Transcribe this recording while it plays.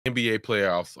NBA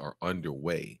playoffs are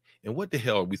underway. And what the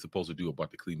hell are we supposed to do about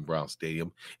the Cleveland Browns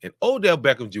Stadium? And Odell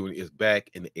Beckham Jr. is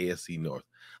back in the AFC North.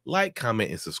 Like,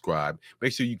 comment, and subscribe.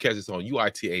 Make sure you catch us on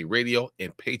UITA Radio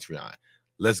and Patreon.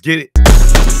 Let's get it.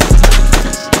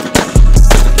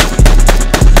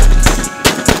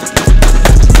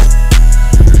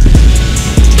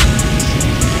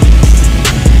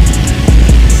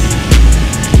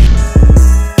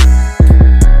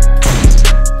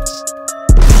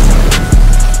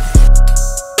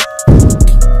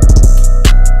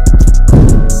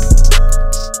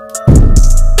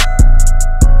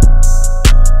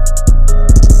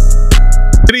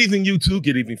 Good evening, YouTube.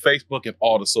 Good evening, Facebook, and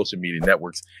all the social media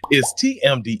networks. It's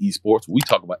TMDE Sports. We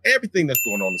talk about everything that's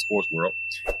going on in the sports world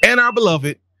and our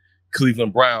beloved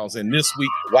Cleveland Browns. And this week,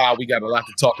 wow, we got a lot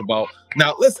to talk about.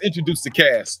 Now, let's introduce the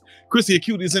cast. Chrissy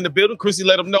Acute is in the building. Chrissy,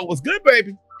 let them know what's good,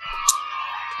 baby.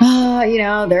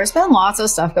 There's been lots of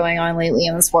stuff going on lately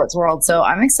in the sports world, so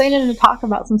I'm excited to talk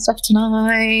about some stuff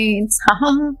tonight.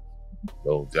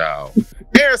 No doubt.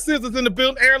 Aaron Scissors in the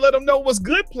building. Aaron, let them know what's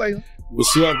good, player.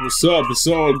 What's up? What's up? It's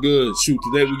all good. Shoot,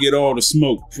 today we get all the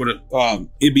smoke for the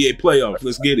NBA playoffs.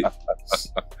 Let's get it.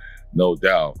 No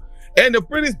doubt. And the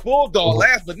British Bulldog,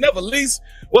 last but never least,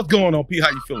 what's going on, Pete? How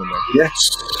you feeling, man? Yes.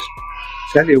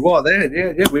 Tell you what,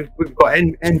 we've got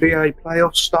NBA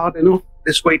playoffs starting off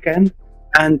this weekend,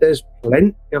 and there's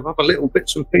plenty of other little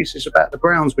bits and pieces about the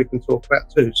Browns we can talk about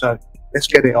too. So let's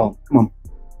get it on. Come on.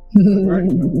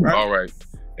 All right.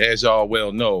 As y'all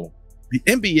well know, the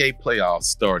NBA playoffs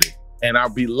started, and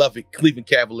our beloved Cleveland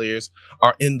Cavaliers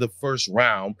are in the first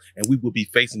round, and we will be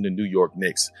facing the New York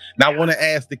Knicks. Now, I want to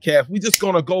ask the Cavs, we're just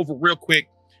going to go over real quick,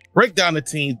 break down the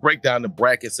teams, break down the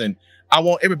brackets, and I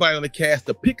want everybody on the cast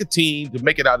to pick a team to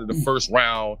make it out of the first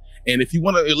round. And if you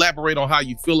want to elaborate on how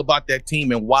you feel about that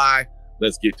team and why,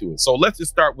 let's get to it. So let's just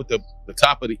start with the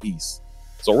top of the East.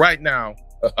 So right now,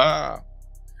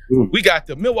 we got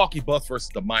the Milwaukee Bucks versus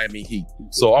the Miami Heat.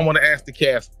 So I want to ask the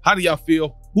cast, how do y'all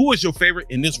feel? Who is your favorite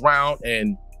in this round?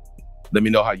 And let me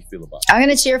know how you feel about it. I'm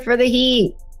going to cheer for the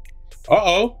Heat.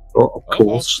 Of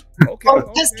course. Okay.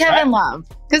 Just Kevin Love.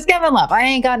 Because Kevin Love. I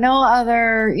ain't got no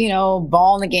other,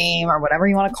 ball in the game or whatever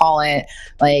you want to call it.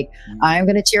 Like, I'm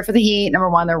going to cheer for the Heat. Number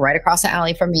one, they're right across the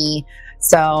alley from me.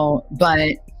 So,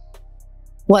 but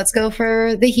let's go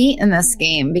for the Heat in this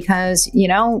game because,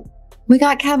 we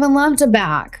got Kevin Love to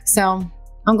back. So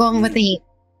I'm going with the Heat.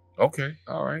 Okay.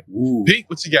 All right. Ooh. Pete,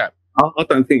 what you got? I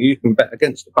don't think you can bet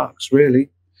against the Bucks, really.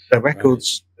 Their record,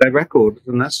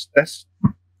 and that's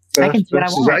I can see what I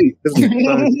want. 8, isn't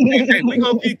it? Hey, we're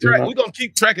gonna keep track. We're gonna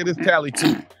keep track of this tally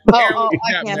too.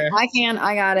 I can.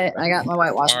 I got it. I got my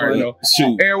whitewash board. Right,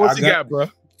 shoot, Aaron, what you got, bro?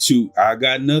 Shoot, I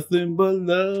got nothing but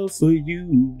love for you,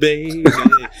 baby.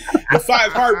 The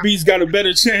 5 heartbeats got a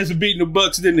better chance of beating the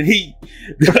Bucks than the Heat.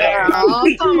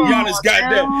 Giannis got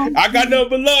that. I got nothing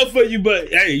but love for you, but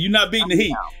hey, you're not beating the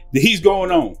Heat. The Heat's going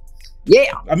on.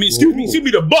 Yeah. I mean, excuse me,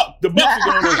 the Bucks are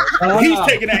going on. He's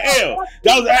taking that L.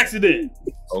 That was an accident.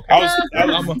 Okay.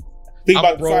 I'm think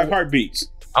about the 5 heartbeats.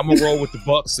 I'm gonna roll with the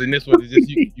Bucks, and this one is just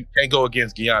you can't go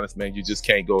against Giannis, man. You just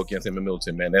can't go against him in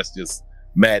Middleton, man. That's just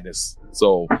madness.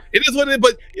 So it is what it is.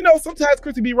 But sometimes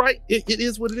Chrissy be right. It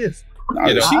is what it is.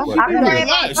 She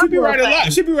be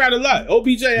right a lot.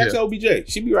 OBJ, that's OBJ.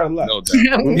 She be right a lot. No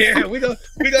doubt. Yeah, we gonna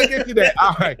get you that.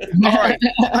 All right.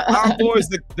 Our boys,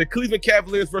 the Cleveland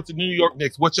Cavaliers versus the New York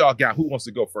Knicks. What y'all got? Who wants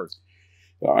to go first?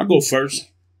 I'll go first.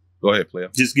 Go ahead, player.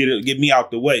 Just get me out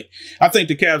the way. I think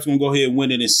the Cavs gonna go ahead and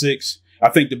win it in 6. I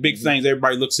think the big things,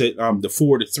 everybody looks at the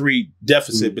 4-3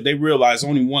 deficit, but they realize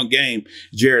only one game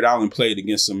Jared Allen played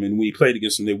against them. And when he played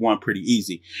against them, they won pretty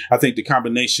easy. I think the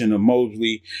combination of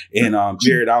Mosley and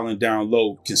Jared Allen down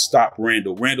low can stop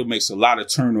Randall. Randall makes a lot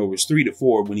of turnovers, 3 to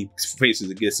 4 when he faces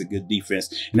against a good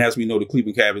defense. And as we know, the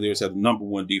Cleveland Cavaliers have the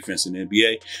 #1 defense in the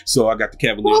NBA. So I got the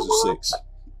Cavaliers at 6.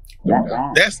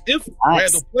 That's if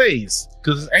Randall plays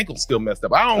because his ankle's still messed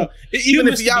up. I don't, even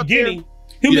if he's out there.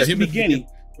 He'll miss the beginning.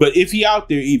 But if he out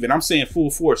there even, I'm saying full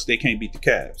force, they can't beat the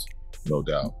Cavs. No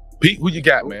doubt. Pete, who you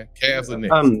got, man? Cavs or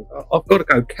Knicks? I've got to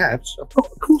go Cavs. Of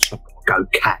course I've got to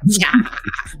go Cavs.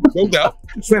 No doubt.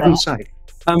 For heaven's sake.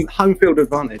 Home field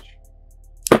advantage.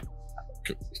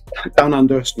 Don't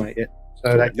underestimate it.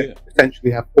 So they could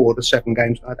potentially have 4 to 7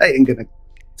 games. They ain't going to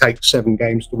take 7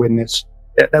 games to win this.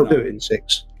 They'll do it in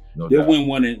 6. They'll win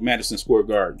one in Madison Square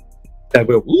Garden. They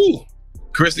will. Ooh.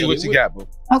 Chrissy, what you got, boo?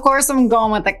 Of course, I'm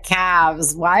going with the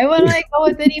Cavs. Why would I go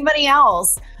with anybody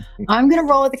else? I'm going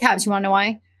to roll with the Cavs. You want to know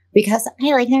why? Because I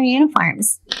like their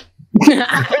uniforms. So,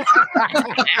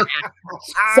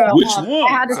 which one? I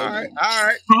had to, all right.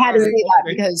 I had to say that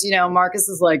because, Marcus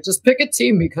is like, just pick a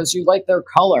team because you like their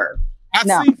color. I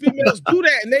see females do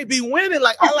that and they be winning.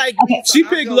 Like I like. Okay. She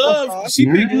picked love. She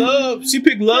picked love. She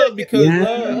picked love because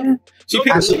love. She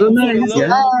picked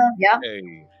Love. Yep.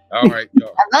 Hey, all right,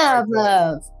 y'all. I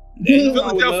love.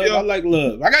 Philadelphia. I like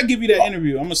love. I gotta give you that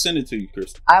interview. I'm gonna send it to you,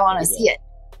 Chris. I want to see it.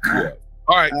 Yeah.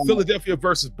 All right, Philadelphia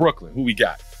versus Brooklyn. Who we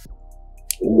got?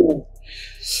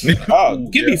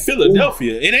 Give me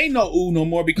Philadelphia. It ain't no no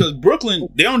more because Brooklyn,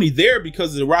 they're only there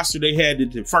because of the roster they had in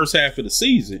the first half of the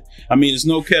season. I mean, it's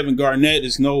no Kevin Garnett,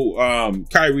 it's no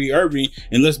Kyrie Irving.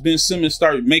 Unless Ben Simmons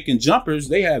start making jumpers,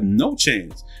 they have no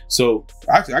chance. So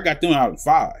I got them out in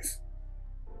 5.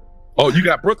 Oh, you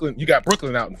got Brooklyn. You got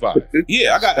Brooklyn out in 5.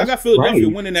 Yeah, I got Philadelphia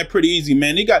winning that pretty easy,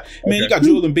 man. You got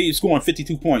Joel Embiid scoring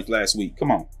 52 points last week. Come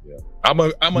on. Yeah. I'm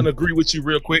gonna agree with you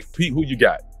real quick, Pete. Who you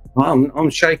got? I'm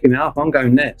shaking it up. I'm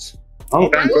going Nets. I'm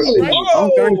going Brooklyn.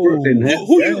 I'm going Brooklyn.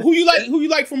 Who you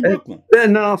like from Brooklyn? They're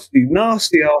nasty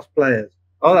ass players.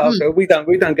 We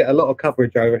don't get a lot of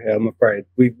coverage over here. I'm afraid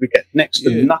we get next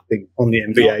to nothing on the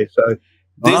NBA. So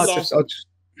I'll just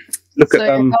look at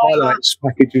highlights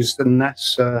packages, and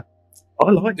that's. I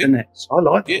like the Nets. I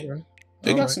like them.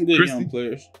 They got some good young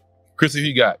players. Chrissy, who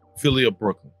you got? Philly or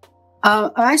Brooklyn?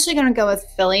 I'm actually going to go with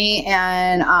Philly,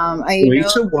 and I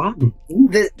 3-1.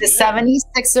 The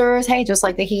 76ers, hey, just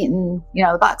like the Heat and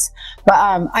the Bucks. But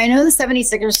I know the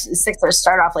 76ers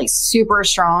start off like super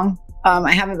strong.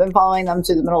 I haven't been following them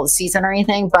through the middle of the season or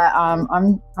anything, but I'm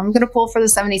going to pull for the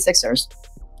 76ers.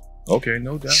 Okay,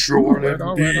 no doubt. Sure.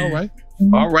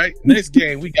 All right. Next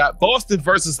game, we got Boston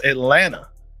versus Atlanta.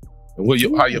 And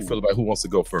how you feel about who wants to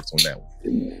go first on that one?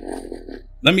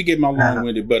 Let me get my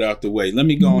long-winded butt out the way. Let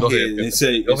me go ahead and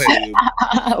say,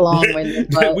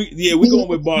 long-winded. We're going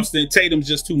with Boston. Tatum's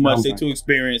just too much. They're too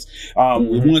experienced.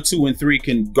 1, 2, and 3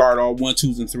 can guard all 1,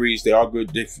 2s, and 3s. They're all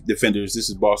good defenders. This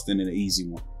is Boston in an easy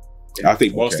one. I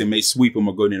think Boston may sweep them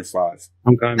or go in 5. I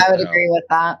would agree with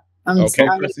that. I'm going to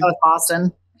go with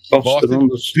Boston. Boston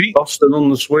on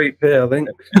the sweep here, I think.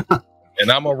 And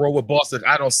I'm gonna roll with Boston.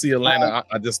 I don't see Atlanta.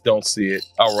 I just don't see it.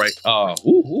 All right.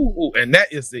 And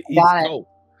that is the East Coast.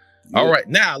 All right.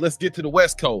 Now let's get to the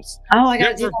West Coast. Oh, I got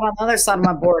to do that on the other side of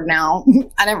my board now.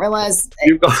 I didn't realize.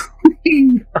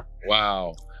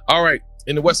 Wow. All right.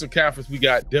 In the Western Conference, we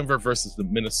got Denver versus the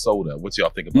Minnesota. What y'all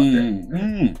think about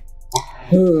that?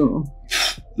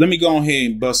 Let me go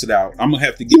ahead and bust it out. I'm gonna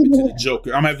have to give it to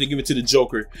the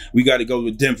Joker. We got to go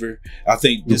with Denver. I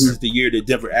think this is the year that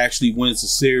Denver actually wins the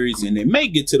series, and they may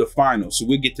get to the finals. So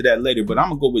we'll get to that later. But I'm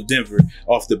gonna go with Denver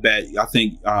off the bat. I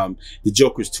think the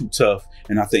Joker's too tough,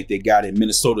 and I think they got it.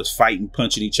 Minnesota's fighting,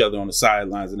 punching each other on the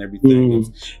sidelines and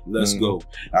everything. Let's go.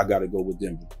 I got to go with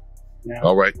Denver. Yeah.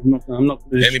 All right. I'm not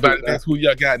Anybody next? Who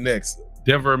y'all got next?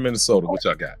 Denver or Minnesota? What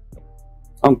y'all got?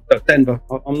 Denver.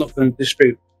 I'm not going to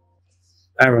dispute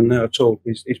Aaron there at all.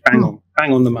 He's bang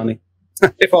on the money.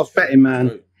 If I was betting,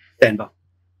 man, Denver.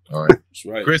 All right, that's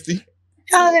right. Christy,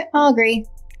 I'll agree.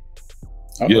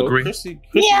 You agree? Christy,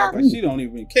 Yeah. like she don't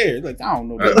even care. Like I don't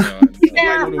know. I'm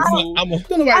not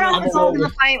going to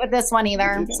fight with this one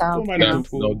either. So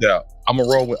no doubt. I'm gonna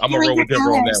roll with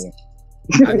Denver on that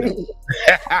one.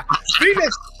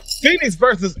 Phoenix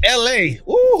versus LA.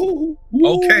 Ooh.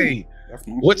 Okay.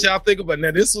 What y'all think about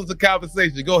now? This was a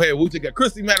conversation. Go ahead. What you got?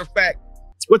 Christy, matter of fact,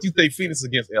 what you think Phoenix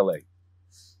against LA?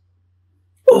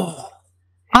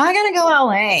 I gotta go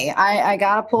LA. I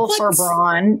gotta pull for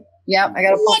Braun. Yep, I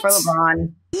gotta pull for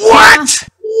LeBron. What?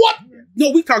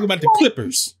 No, we talking about the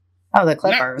Clippers. Oh, the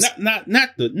Clippers. Not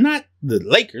the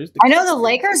Lakers. I know the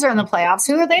Lakers are in the playoffs.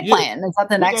 Who are they playing? Is that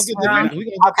the next round?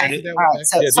 Okay. All right.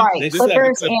 So sorry,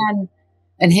 Clippers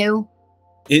and who?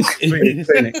 Phoenix.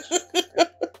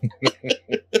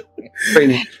 It's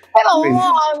been a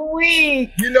long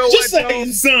week. You know just what? Say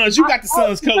the Suns. You got the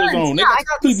Suns colors on. They got the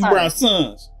Cleveland Brown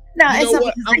Suns. No, it's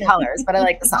not the colors, but I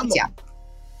like the Suns. Yeah.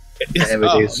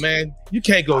 Man, you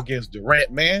can't go against Durant,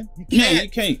 man. You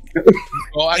can't.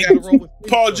 Oh, I gotta roll with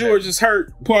Paul George is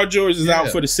hurt. Paul George is out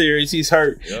for the series. He's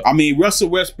hurt. Yep. I mean, Russell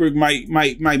Westbrook might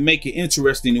make it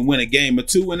interesting and win a game or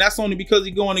two, and that's only because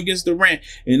he's going against Durant.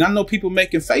 And I know people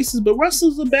making faces, but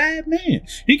Russell's a bad man.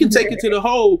 He can take it to the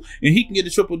hole, and he can get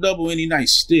a triple-double any night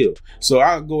still. So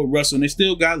I'll go with Russell. And they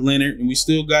still got Leonard, and we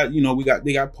still got,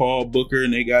 they got Paul Booker,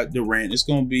 and they got Durant. It's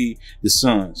going to be the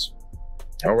Suns.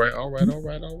 All right.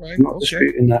 Not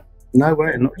disputing that. No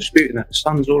way, I'm not disputing that. The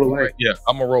Suns all the way. Right, yeah,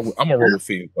 I'm gonna roll with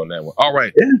Phoenix on that one. All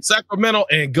right. Yeah. Sacramento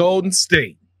and Golden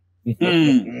State.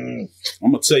 I'm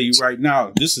gonna tell you right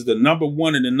now, this is the number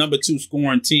 1 and the number 2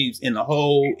 scoring teams in the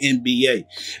whole NBA.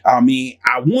 I mean,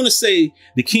 I want to say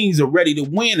the Kings are ready to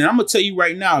win, and I'm gonna tell you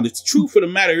right now, the truth of the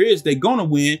matter is they're gonna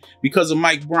win because of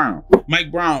Mike Brown.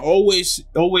 Mike Brown always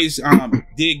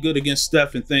did good against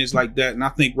Steph and things like that, and I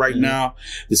think right now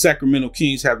the Sacramento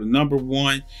Kings have the number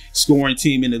 1 scoring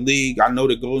team in the league. I know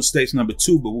the Golden State's number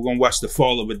 2, but we're gonna watch the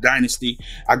fall of a dynasty.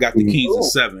 I got the Kings at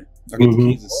 7. I got the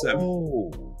Kings at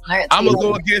 7. Right, I'm gonna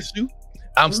go against you.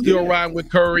 I'm still riding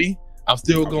with Curry. I'm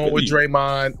still going with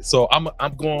Draymond. So I'm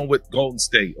going with Golden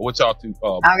State. What y'all think?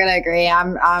 I'm gonna agree.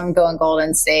 I'm going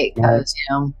Golden State because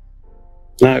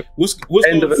No. What's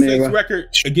Golden State's record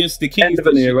against the Kings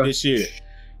this year?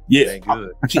 Yeah,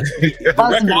 good. The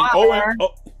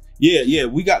record yeah,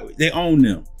 they own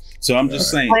them. So I'm just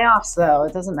saying. Playoffs though,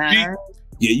 it doesn't matter.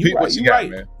 Yeah, you're right.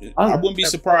 Man. I wouldn't be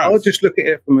surprised. I'll just look at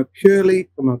it from a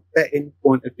betting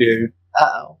point of view.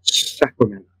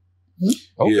 Sacramento.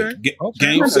 Okay. Okay.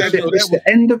 Game 7. It's the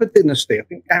end of a dynasty. I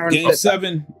think Aaron Game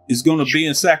 7 is going to be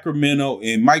in Sacramento,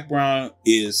 and Mike Brown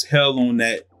is hell on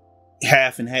that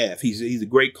half and half. He's a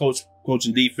great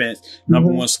coaching defense,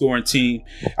 number 1 scoring team.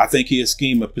 I think he'll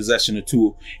scheme a possession or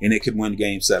 2, and they could win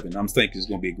Game 7. I'm thinking it's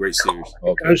going to be a great series.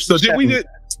 Okay. So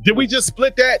did we just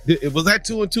split that? Was that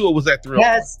 2 and 2 or was that 3?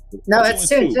 Yes. No, it's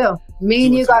 2 2. Me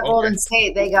and you got Golden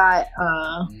State. They got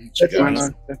All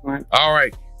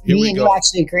right. Here me we and go. you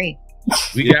actually agree.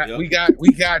 We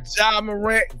got Ja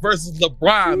Morant versus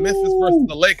LeBron, Memphis versus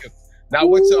the Lakers. Now,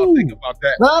 what y'all think about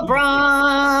that?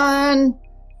 LeBron.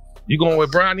 You going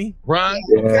with Bronny? Bron?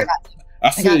 Yeah. I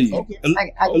feel you. Okay.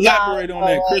 Elaborate on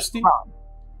that, Christy.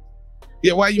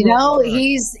 Yeah, why you?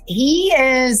 He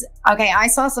is okay. I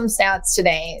saw some stats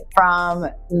today from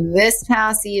this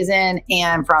past season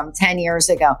and from 10 years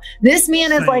ago. This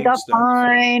man is like a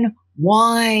fine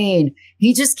wine.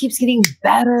 He just keeps getting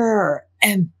better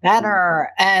and better.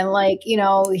 And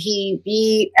he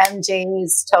beat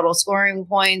MJ's total scoring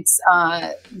points.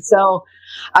 So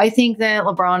I think that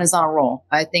LeBron is on a roll.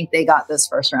 I think they got this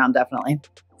first round, definitely.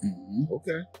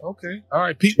 Okay. All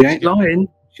right, Pete. She ain't lying.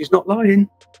 She's not lying.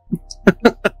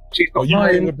 She's not you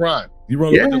lying. rolling LeBron. You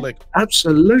rolling with the Lakers.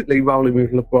 Absolutely rolling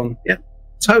with LeBron. Yeah,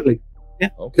 totally. Yeah.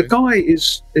 Okay. The guy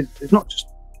is not just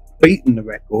beating the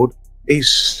record, he's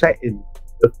setting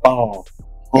the bar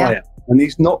higher. And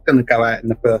he's not going to go out in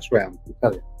the first round. I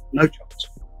tell you. No chance.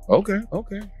 Okay.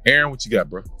 Aaron, what you got,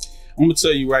 bro? I'm going to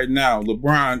tell you right now,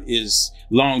 LeBron is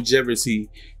longevity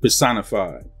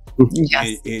personified.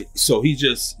 Yes. So he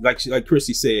just, like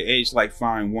Christy said, aged like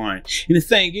fine wine. And the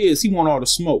thing is, he want all the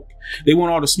smoke. They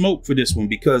want all the smoke for this one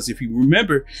because if you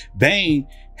remember, Bane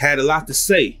had a lot to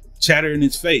say, chatter in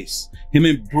his face. Him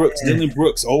and Dylan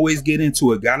Brooks always get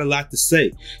into it, got a lot to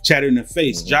say, chatter in the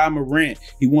face. Ja Morant,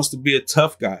 he wants to be a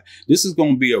tough guy. This is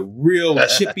going to be a real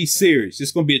chippy series.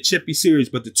 It's going to be a chippy series,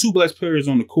 but the 2 best players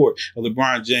on the court are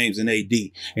LeBron James and AD,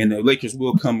 and the Lakers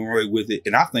will come away with it,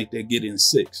 and I think they'll get in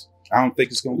 6. I don't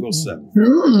think it's going to go 7.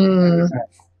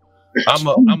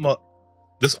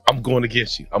 I'm going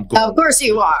against you. Of course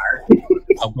you are.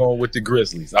 I'm going with the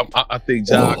Grizzlies. I think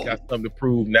Ja got something to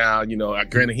prove now.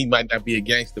 Granted, he might not be a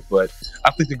gangster, but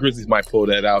I think the Grizzlies might pull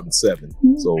that out in 7.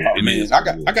 So,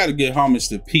 I got to give homage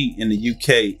to Pete in the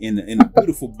UK in the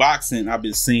beautiful boxing I've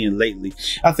been seeing lately.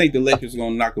 I think the Lakers are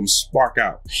going to knock them spark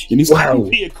out, and it's not going to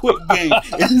be a quick game.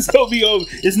 It's going to be over.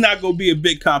 It's not going to be a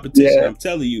big competition. Yeah. I'm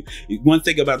telling you, one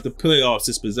thing about the playoffs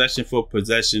is possession for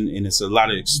possession, and it's a lot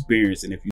of experience. And if you